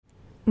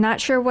Not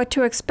sure what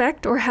to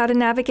expect or how to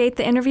navigate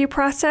the interview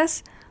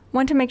process?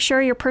 Want to make sure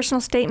your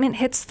personal statement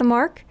hits the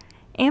mark?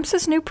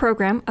 AMPS's new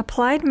program,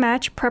 Applied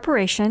Match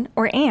Preparation,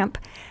 or AMP,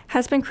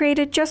 has been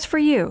created just for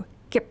you.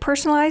 Get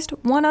personalized,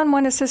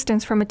 one-on-one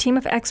assistance from a team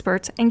of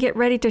experts and get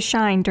ready to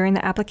shine during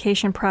the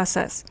application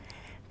process.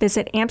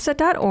 Visit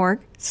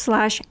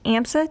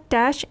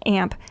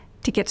AMPSA.org/AMPSA-AMP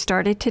to get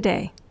started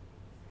today.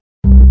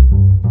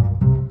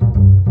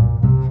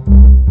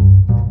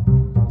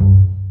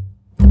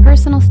 The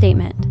personal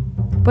statement.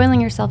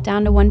 Boiling yourself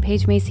down to one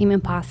page may seem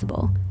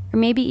impossible, or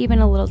maybe even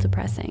a little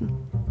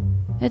depressing.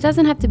 It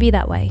doesn't have to be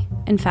that way.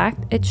 In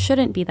fact, it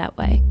shouldn't be that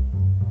way.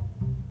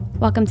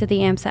 Welcome to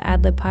the AMPSA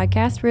AdLib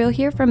podcast, where you'll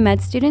hear from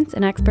med students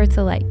and experts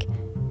alike.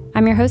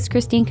 I'm your host,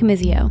 Christine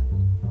Camizio.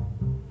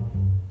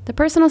 The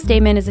personal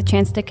statement is a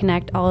chance to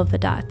connect all of the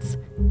dots.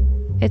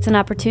 It's an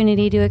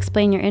opportunity to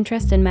explain your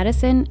interest in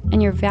medicine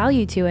and your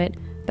value to it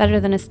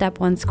better than a Step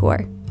 1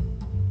 score.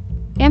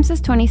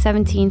 AMPSA's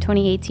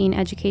 2017-2018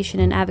 Education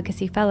and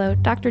Advocacy Fellow,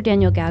 Dr.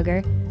 Daniel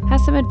Gauger,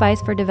 has some advice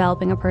for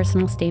developing a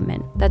personal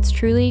statement that's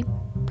truly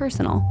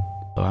personal.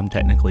 I'm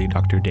technically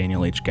Dr.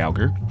 Daniel H.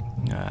 Gauger.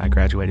 I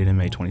graduated in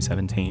May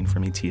 2017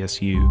 from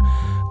ETSU,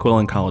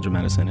 Quillen College of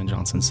Medicine in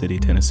Johnson City,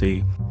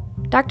 Tennessee.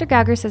 Dr.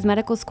 Gauger says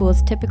medical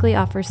schools typically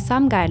offer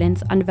some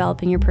guidance on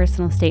developing your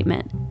personal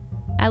statement,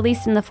 at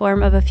least in the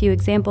form of a few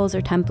examples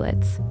or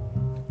templates.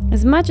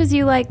 As much as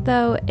you like,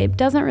 though, it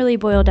doesn't really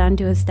boil down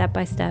to a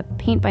step-by-step,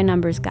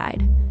 paint-by-numbers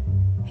guide.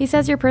 He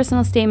says your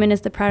personal statement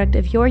is the product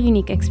of your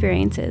unique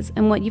experiences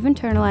and what you've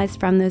internalized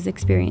from those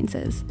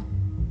experiences.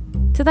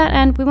 To that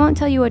end, we won't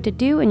tell you what to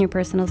do in your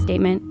personal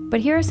statement,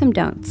 but here are some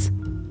don'ts.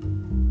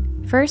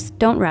 First,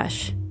 don't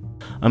rush.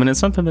 I mean, it's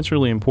something that's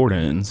really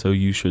important, and so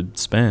you should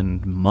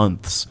spend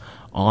months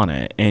on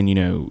it. And,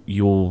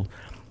 your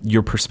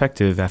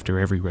perspective after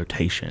every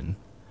rotation,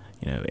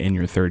 in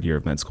your third year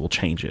of med school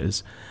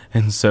changes.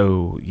 And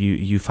so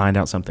you find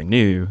out something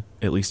new,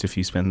 at least if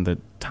you spend the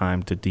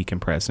time to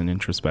decompress and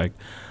introspect.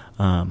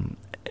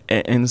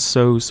 And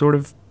so sort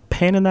of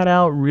panning that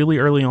out really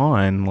early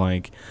on,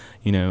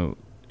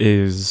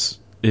 is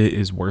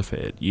worth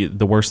it.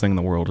 The worst thing in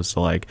the world is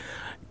to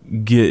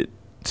get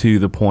to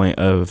the point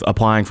of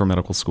applying for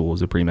medical school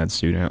as a pre-med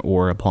student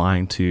or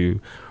applying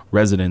to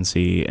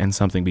residency and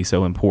something be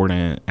so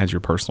important as your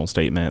personal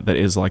statement that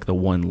is like the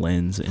one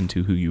lens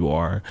into who you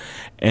are,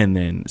 and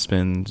then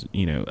spend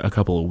a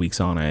couple of weeks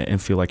on it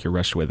and feel like you're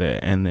rushed with it,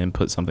 and then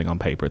put something on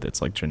paper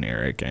that's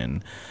generic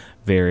and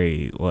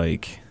very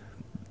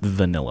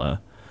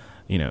vanilla.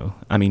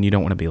 I mean, you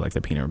don't want to be like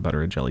the peanut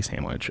butter and jelly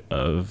sandwich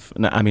of,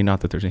 I mean, not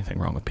that there's anything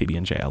wrong with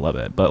PB&J, I love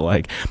it,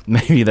 but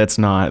maybe that's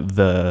not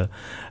the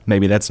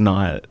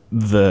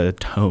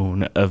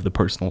tone of the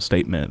personal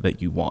statement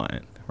that you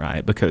want,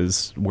 right?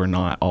 Because we're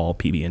not all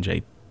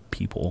PB&J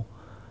people.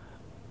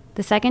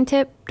 The second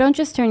tip, don't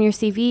just turn your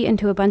CV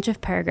into a bunch of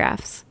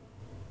paragraphs.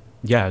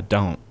 Yeah,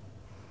 don't.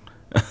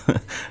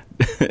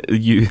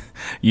 Your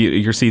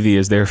CV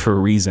is there for a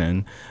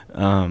reason.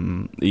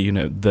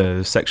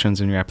 The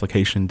sections in your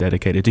application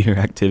dedicated to your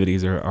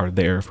activities are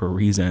there for a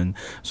reason.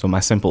 So my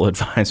simple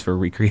advice for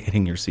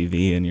recreating your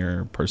CV and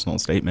your personal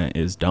statement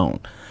is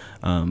don't.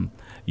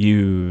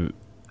 You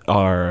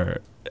are,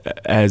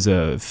 as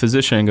a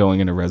physician going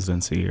into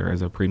residency, or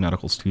as a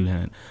pre-medical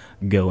student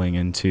going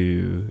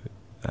into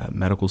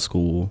medical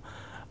school,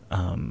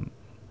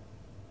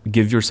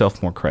 give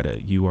yourself more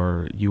credit. You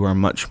are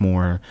much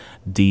more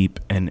deep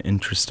and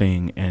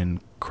interesting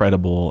and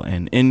credible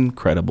and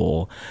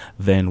incredible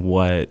than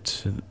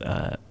what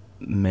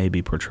may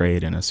be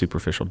portrayed in a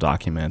superficial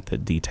document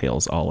that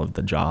details all of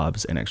the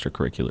jobs and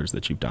extracurriculars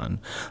that you've done.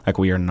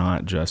 We are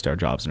not just our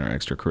jobs and our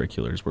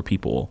extracurriculars. We're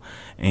people,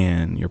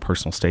 and your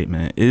personal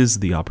statement is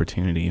the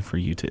opportunity for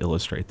you to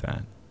illustrate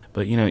that.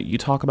 But, you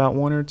talk about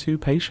one or two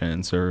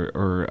patients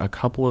or a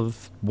couple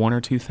of one or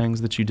two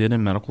things that you did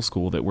in medical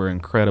school that were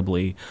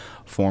incredibly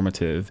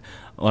formative.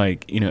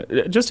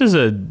 Just as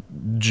a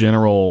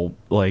general,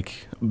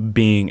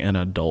 being an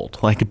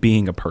adult,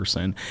 being a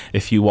person,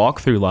 if you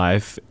walk through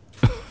life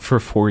for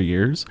 4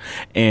 years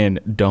and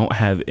don't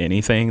have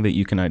anything that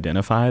you can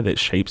identify that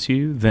shapes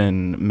you,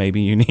 then maybe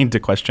you need to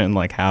question,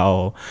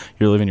 how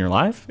you're living your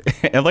life.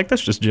 And,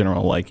 that's just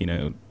general,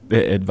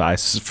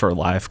 advice for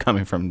life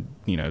coming from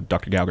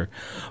Dr. Gauger.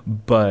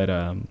 But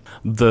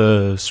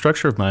the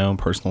structure of my own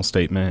personal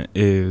statement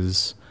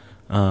is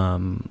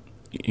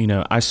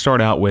I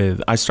start out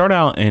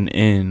and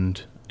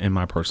end in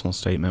my personal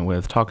statement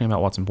with talking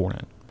about what's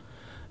important.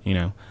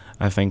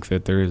 I think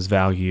that there is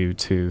value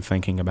to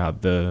thinking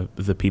about the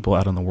people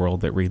out in the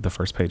world that read the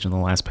first page and the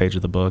last page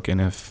of the book, and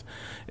if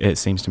it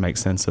seems to make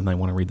sense, then they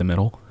want to read the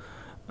middle.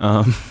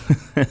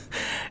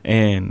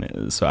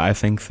 And so I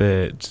think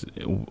that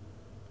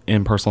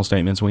in personal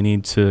statements, we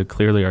need to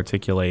clearly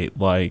articulate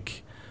where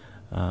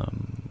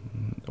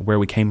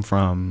we came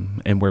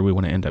from and where we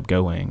want to end up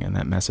going, and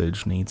that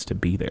message needs to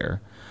be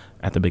there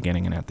at the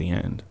beginning and at the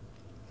end.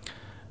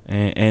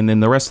 And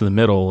then the rest of the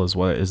middle is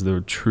what is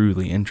the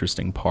truly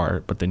interesting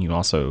part. But then you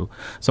also,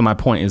 so my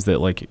point is that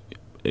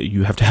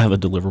you have to have a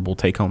deliverable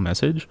take-home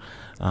message,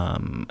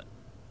 and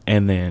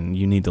then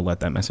you need to let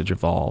that message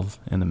evolve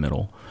in the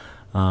middle.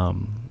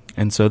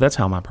 And so that's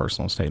how my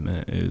personal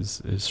statement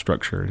is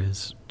structured,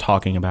 is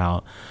talking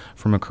about,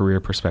 from a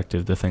career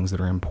perspective, the things that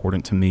are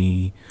important to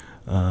me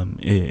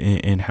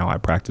in how I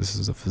practice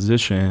as a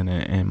physician,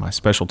 and my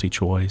specialty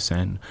choice,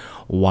 and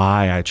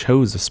why I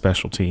chose a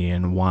specialty,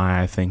 and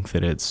why I think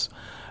that it's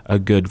a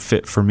good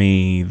fit for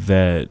me,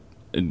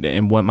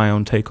 and what my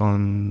own take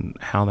on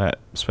how that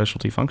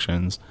specialty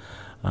functions.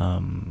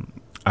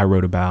 I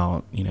wrote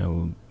about,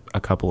 a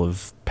couple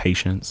of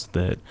patients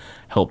that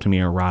helped me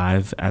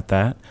arrive at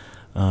that.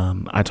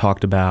 I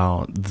talked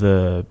about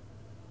the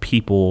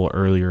people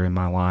earlier in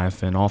my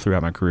life and all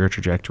throughout my career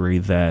trajectory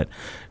that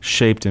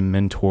shaped and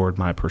mentored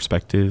my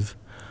perspective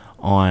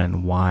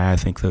on why I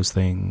think those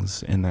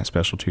things in that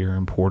specialty are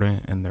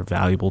important, and they're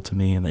valuable to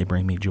me, and they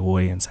bring me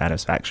joy and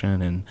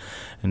satisfaction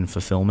and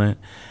fulfillment.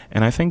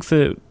 And I think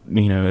that,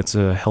 it's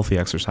a healthy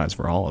exercise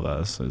for all of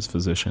us as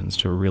physicians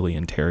to really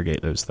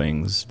interrogate those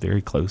things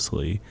very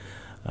closely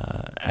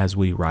as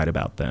we write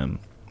about them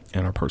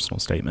in our personal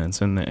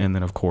statements, and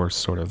then of course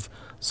sort of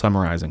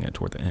summarizing it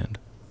toward the end.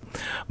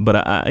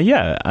 But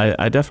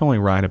I definitely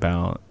write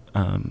about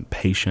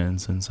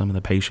patients and some of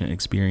the patient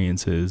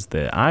experiences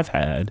that I've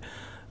had,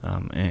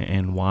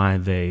 and why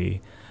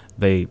they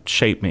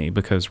shape me,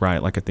 because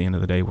like at the end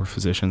of the day, we're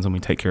physicians and we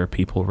take care of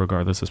people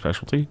regardless of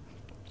specialty.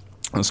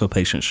 So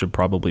patients should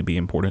probably be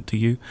important to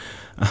you,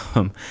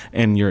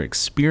 and your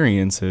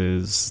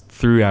experiences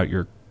throughout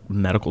your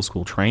medical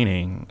school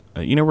training,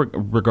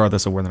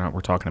 regardless of whether or not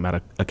we're talking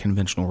about a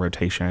conventional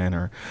rotation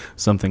or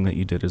something that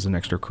you did as an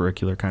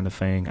extracurricular kind of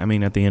thing. I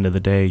mean, at the end of the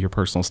day, your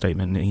personal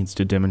statement needs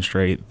to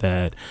demonstrate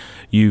that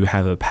you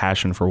have a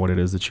passion for what it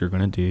is that you're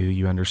going to do.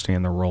 You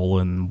understand the role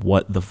and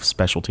what the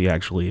specialty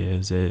actually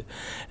is. It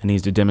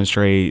needs to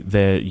demonstrate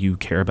that you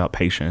care about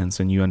patients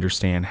and you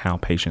understand how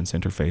patients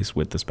interface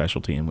with the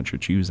specialty in which you're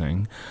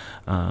choosing,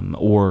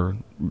 or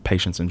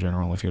patients in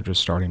general if you're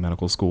just starting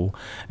medical school.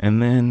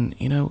 And then,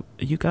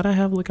 you gotta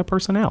have like a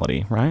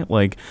personality, right?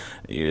 Like,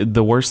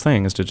 the worst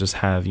thing is to just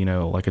have,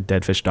 like a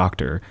dead fish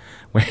doctor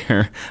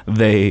where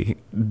they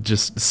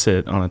just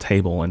sit on a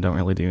table and don't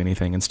really do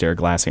anything and stare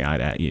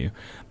glassy-eyed at you.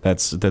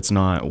 That's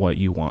not what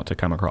you want to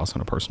come across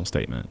in a personal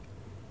statement.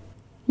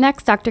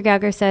 Next, Dr.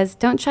 Gauger says,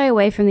 don't shy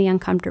away from the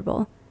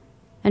uncomfortable.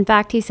 In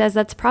fact, he says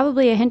that's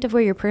probably a hint of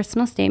where your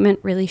personal statement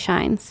really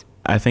shines.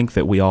 I think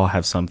that we all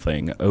have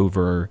something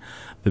over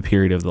the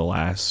period of the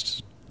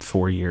last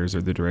 4 years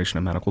or the duration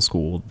of medical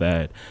school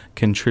that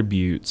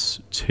contributes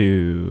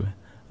to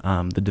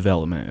the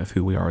development of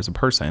who we are as a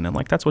person. And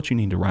that's what you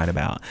need to write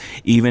about,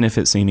 even if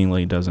it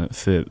seemingly doesn't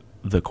fit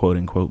the quote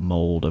unquote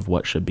mold of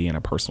what should be in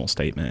a personal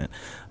statement,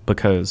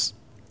 because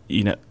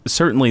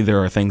certainly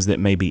there are things that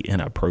may be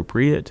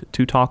inappropriate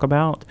to talk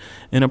about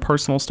in a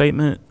personal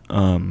statement.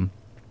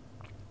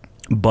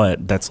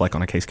 But that's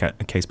on a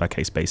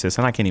case-by-case basis,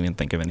 and I can't even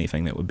think of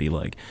anything that would be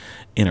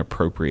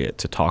inappropriate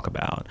to talk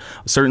about.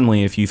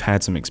 Certainly, if you've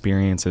had some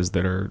experiences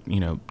that are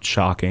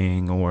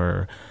shocking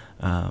or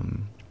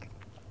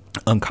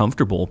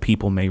uncomfortable,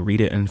 people may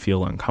read it and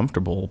feel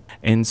uncomfortable.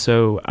 And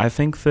so I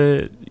think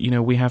that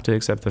we have to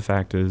accept the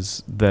fact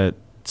is that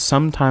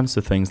sometimes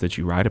the things that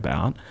you write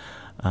about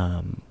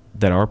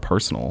that are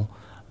personal,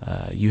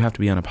 you have to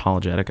be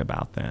unapologetic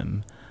about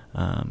them.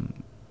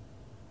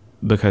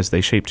 Because they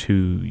shaped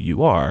who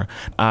you are.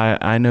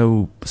 I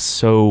know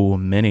so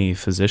many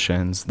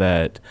physicians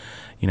that,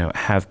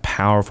 have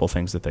powerful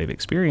things that they've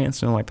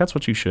experienced, and that's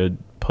what you should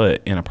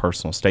put in a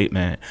personal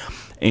statement.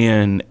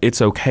 And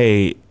it's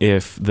okay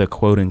if the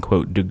quote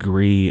unquote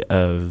degree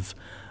of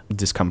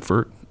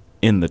discomfort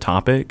in the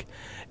topic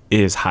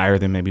is higher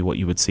than maybe what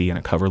you would see in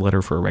a cover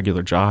letter for a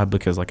regular job,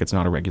 because it's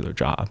not a regular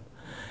job.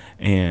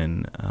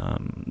 And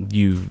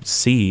you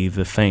see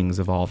the things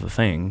of all the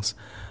things.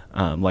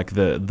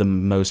 The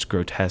most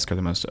grotesque or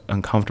the most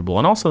uncomfortable,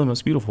 and also the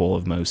most beautiful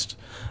of most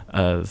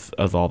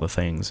of all the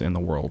things in the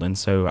world. And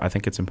so I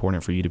think it's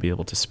important for you to be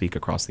able to speak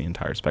across the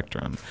entire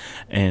spectrum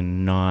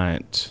and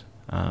not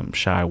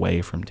shy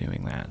away from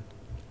doing that.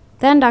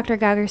 Then Dr.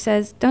 Gauger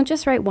says, don't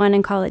just write one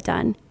and call it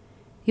done.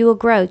 You will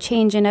grow,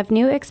 change, and have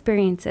new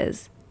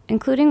experiences,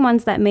 including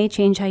ones that may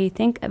change how you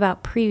think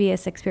about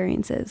previous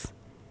experiences.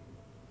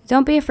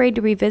 Don't be afraid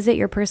to revisit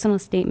your personal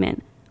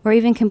statement or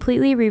even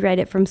completely rewrite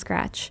it from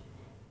scratch.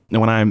 Now,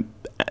 when I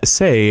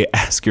say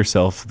ask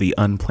yourself the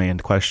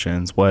unplanned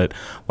questions, what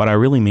I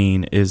really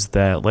mean is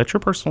that let your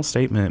personal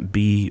statement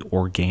be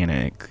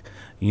organic.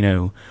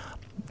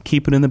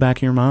 Keep it in the back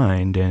of your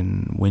mind,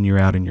 and when you're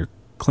out in your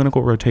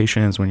clinical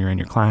rotations, when you're in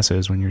your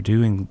classes, when you're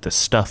doing the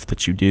stuff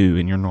that you do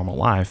in your normal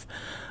life,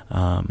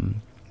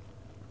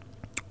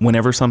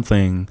 whenever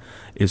something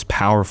is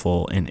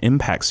powerful and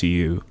impacts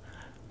you,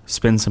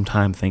 spend some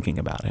time thinking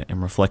about it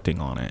and reflecting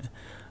on it.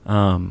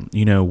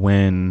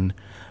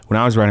 When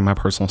I was writing my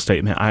personal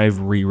statement, I've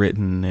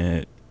rewritten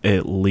it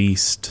at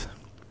least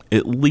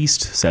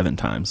 7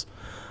 times.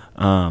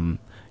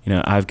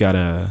 I've got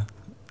a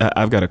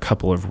I've got a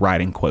couple of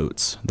writing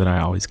quotes that I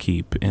always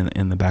keep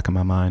in the back of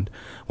my mind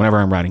whenever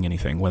I'm writing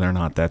anything, whether or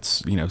not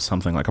that's,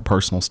 something like a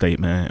personal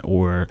statement,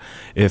 or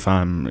if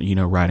I'm,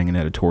 writing an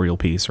editorial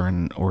piece or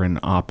an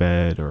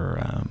op-ed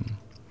or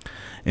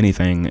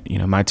anything.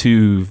 My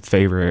two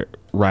favorite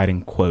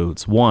writing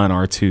quotes, one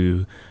are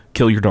to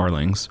kill your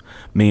darlings,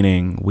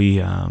 meaning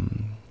we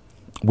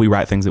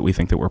write things that we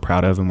think that we're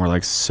proud of, and we're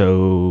like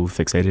so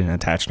fixated and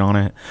attached on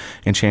it.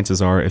 And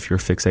chances are, if you're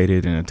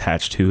fixated and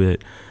attached to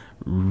it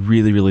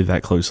really, really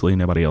that closely,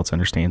 nobody else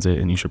understands it,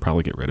 and you should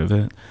probably get rid of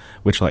it,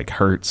 which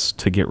hurts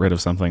to get rid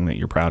of something that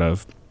you're proud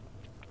of.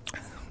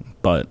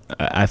 But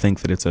I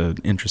think that it's an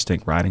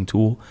interesting writing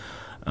tool.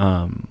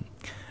 And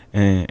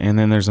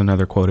then there's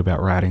another quote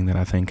about writing that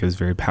I think is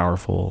very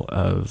powerful.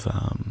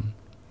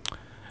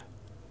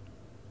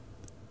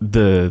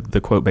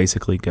 The quote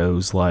basically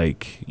goes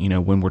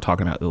when we're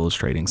talking about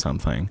illustrating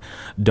something,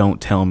 don't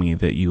tell me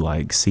that you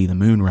see the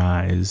moon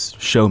rise,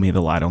 show me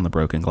the light on the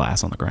broken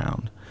glass on the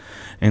ground.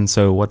 And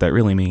so what that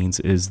really means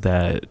is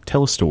that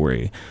tell a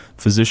story.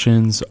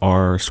 Physicians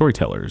are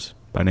storytellers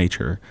by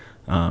nature.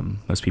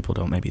 Most people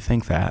don't maybe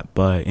think that,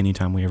 but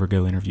anytime we ever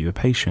go interview a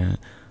patient,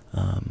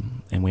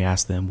 and we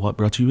ask them, what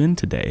brought you in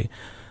today?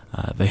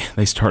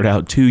 They start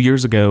out 2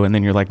 years ago, and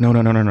then you're like, no,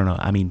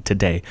 I mean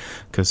today,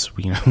 because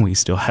we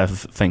still have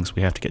things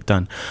we have to get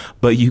done.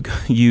 But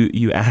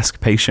you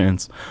ask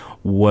patients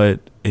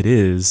what it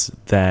is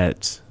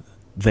that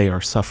they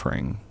are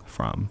suffering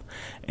from,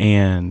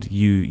 and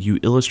you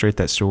illustrate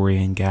that story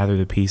and gather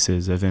the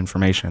pieces of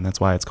information. That's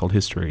why it's called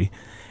history.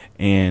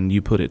 And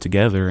you put it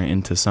together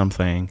into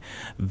something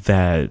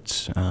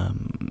that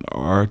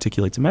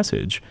articulates a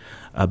message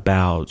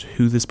about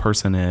who this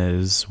person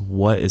is,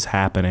 what is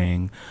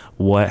happening,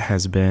 what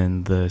has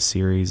been the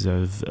series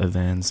of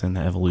events and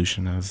the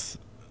evolution of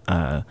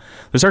the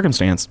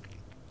circumstance.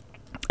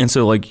 And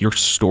so your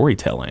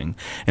storytelling,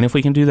 and if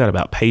we can do that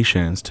about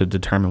patients to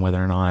determine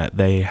whether or not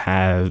they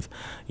have,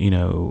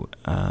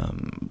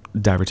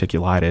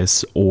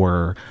 diverticulitis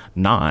or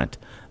not,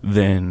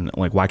 then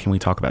why can we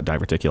talk about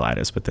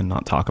diverticulitis, but then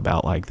not talk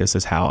about this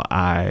is how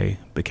I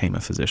became a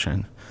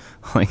physician?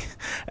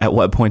 At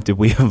what point did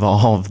we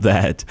evolve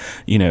that,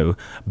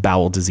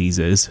 bowel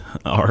diseases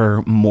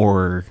are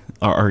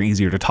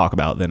easier to talk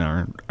about than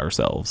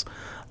ourselves?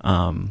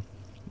 And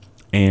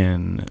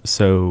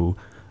so,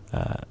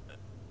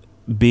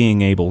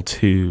 being able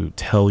to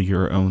tell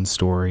your own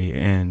story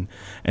and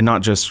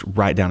not just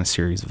write down a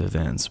series of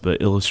events,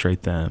 but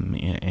illustrate them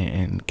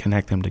and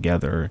connect them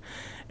together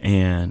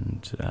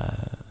and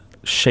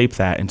shape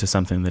that into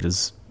something that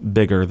is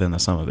bigger than the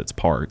sum of its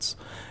parts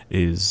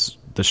is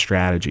the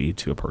strategy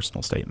to a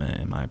personal statement,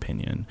 in my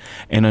opinion.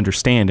 And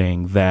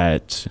understanding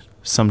that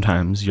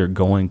sometimes you're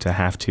going to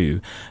have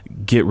to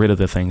get rid of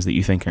the things that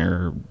you think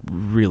are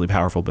really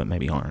powerful but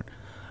maybe aren't.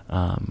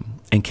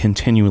 And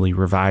continually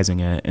revising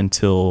it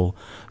until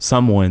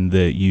someone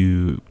that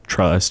you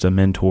trust, a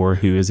mentor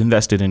who is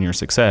invested in your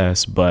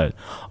success, but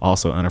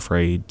also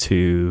unafraid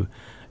to,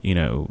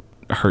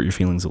 hurt your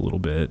feelings a little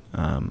bit,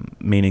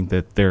 meaning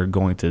that they're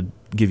going to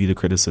give you the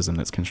criticism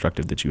that's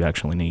constructive that you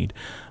actually need.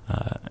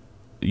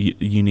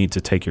 You need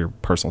to take your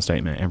personal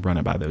statement and run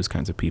it by those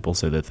kinds of people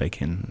so that they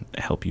can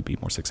help you be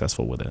more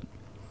successful with it.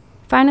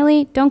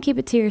 Finally, don't keep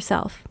it to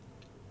yourself.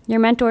 Your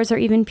mentors or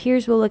even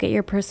peers will look at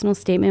your personal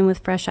statement with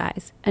fresh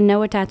eyes and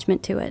no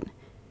attachment to it.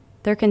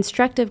 Their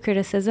constructive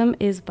criticism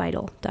is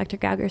vital, Dr.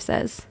 Gauger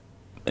says.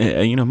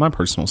 My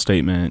personal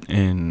statement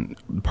and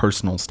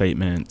personal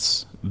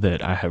statements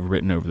that I have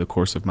written over the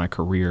course of my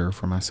career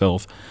for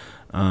myself,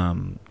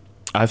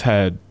 I've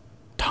had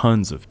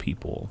tons of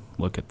people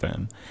look at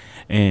them.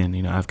 And,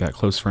 I've got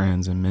close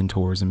friends and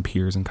mentors and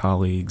peers and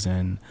colleagues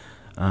and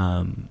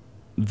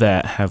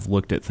that have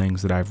looked at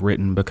things that I've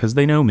written because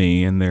they know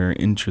me and they're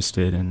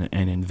interested and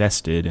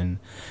invested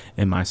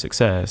in my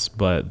success,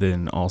 but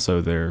then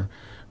also they're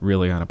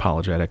really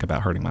unapologetic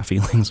about hurting my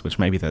feelings, which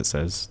maybe that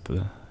says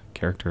the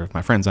character of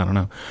my friends, I don't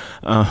know.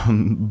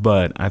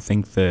 But I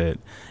think that,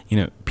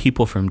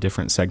 people from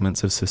different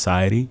segments of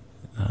society,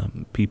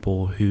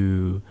 people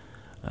who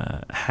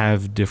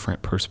have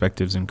different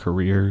perspectives and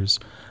careers,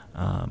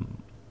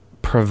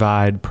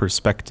 provide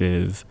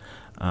perspective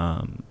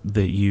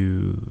that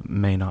you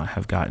may not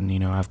have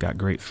gotten. I've got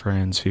great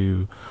friends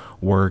who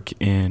work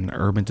in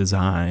urban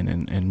design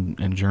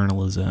and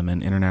journalism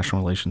and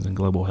international relations and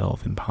global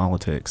health and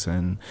politics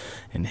and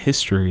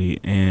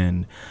history.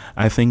 And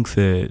I think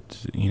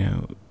that,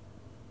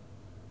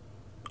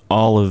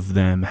 all of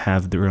them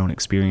have their own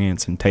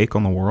experience and take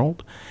on the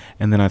world.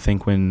 And then I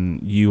think when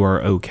you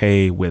are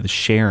okay with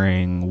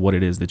sharing what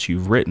it is that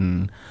you've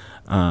written,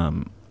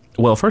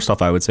 well, first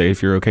off, I would say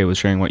if you're okay with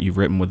sharing what you've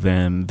written with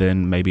them,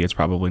 then maybe it's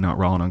probably not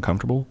raw and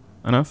uncomfortable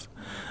enough.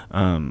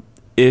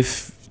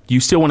 If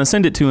you still want to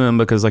send it to them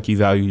because you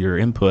value your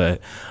input,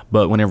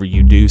 but whenever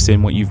you do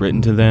send what you've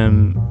written to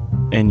them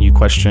and you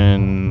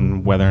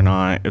question whether or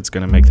not it's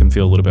going to make them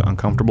feel a little bit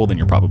uncomfortable, then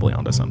you're probably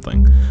onto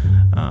something.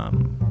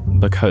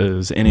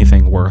 Because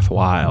anything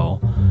worthwhile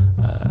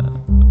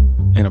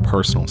in a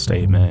personal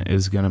statement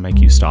is going to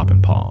make you stop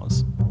and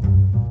pause.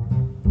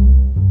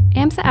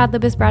 AMSA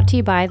AdLib is brought to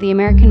you by the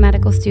American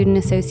Medical Student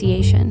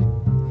Association.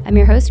 I'm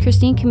your host,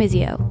 Christine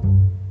Camizio.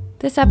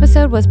 This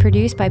episode was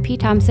produced by P.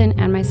 Thompson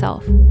and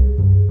myself.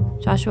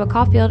 Joshua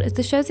Caulfield is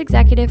the show's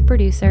executive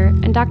producer,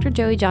 and Dr.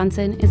 Joey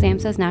Johnson is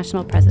AMSA's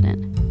national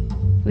president.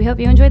 We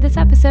hope you enjoyed this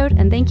episode,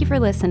 and thank you for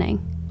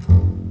listening.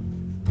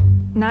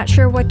 Not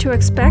sure what to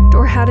expect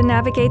or how to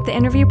navigate the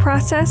interview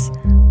process?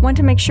 Want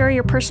to make sure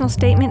your personal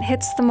statement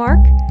hits the mark?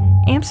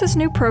 AMSA's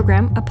new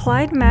program,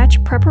 Applied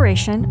Match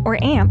Preparation,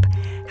 or AMP,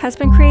 has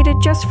been created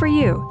just for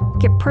you.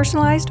 Get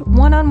personalized,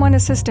 one-on-one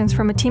assistance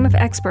from a team of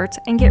experts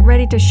and get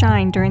ready to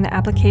shine during the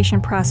application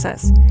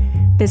process.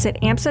 Visit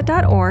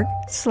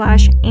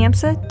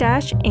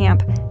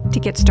amsa.org/AMSA-AMP to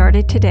get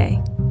started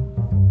today.